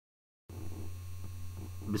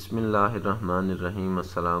बिस्मिल्लाहिर्रहमानिर्रहीम।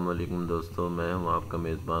 अस्सलाम वालेकुम दोस्तों, मैं हूं आपका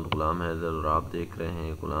मेज़बान ग़ुलाम हैदर और आप देख रहे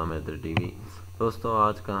हैं ग़ुलाम हैदर टीवी। दोस्तों,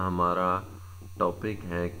 आज का हमारा टॉपिक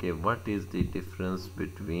है कि what is the difference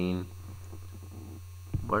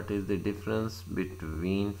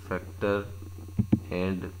between factor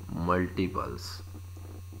and multiples.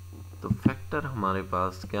 तो फैक्टर हमारे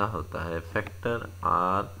पास क्या होता है? Factor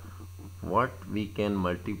are what we can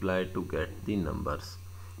multiply to get the numbers.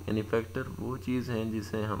 यानी फैक्टर वो चीज़ हैं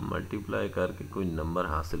जिसे हम मल्टीप्लाई करके कोई नंबर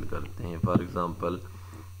हासिल करते हैं। फॉर एग्ज़ाम्पल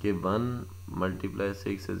कि 1 ×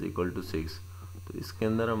 6 = 6, तो इसके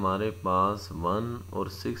अंदर हमारे पास 1 और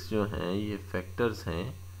 6 जो हैं ये फैक्टर्स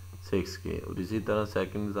हैं 6 के। और इसी तरह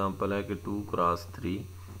सेकंड एग्ज़ाम्पल है कि 2 × 3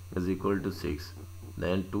 = 6,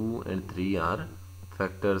 then 2 and 3 are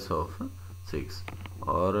factors of 6।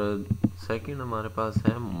 और सेकंड हमारे पास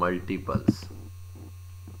है multiples.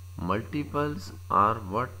 Multiples are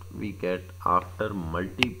what we get after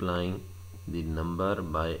multiplying the number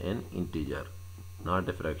by an integer,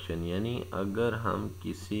 not a fraction। यानी अगर हम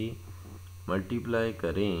किसी मल्टीप्लाई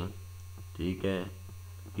करें, ठीक है,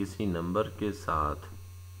 किसी नंबर के साथ,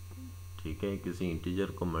 ठीक है, किसी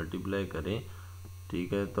इंटीजर को मल्टीप्लाई करें,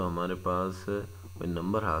 ठीक है, तो हमारे पास कोई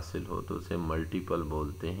नंबर हासिल हो तो उसे मल्टीपल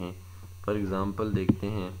बोलते हैं। फॉर एग्ज़ाम्पल देखते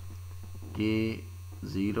हैं कि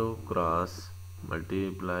 0 क्रॉस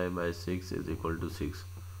मल्टीप्लाई बाई 6 = 6,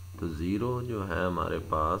 तो 0 जो है हमारे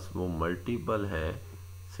पास वो मल्टीपल है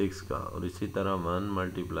 6 का। और इसी तरह 1 ×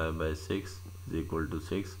 6 =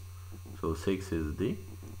 6, so 6 is the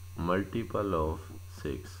multiple of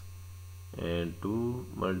 6, and 2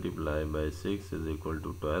 × 6 =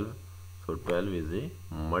 12, so 12 is a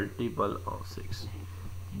multiple of 6।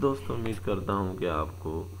 दोस्तों, उम्मीद करता हूँ कि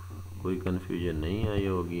आपको कोई कन्फ्यूजन नहीं आई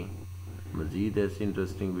होगी। मज़ीद ऐसी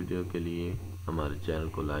इंटरेस्टिंग वीडियो के लिए हमारे चैनल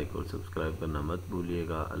को लाइक और सब्सक्राइब करना मत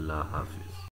भूलिएगा। अल्लाह हाफिज़।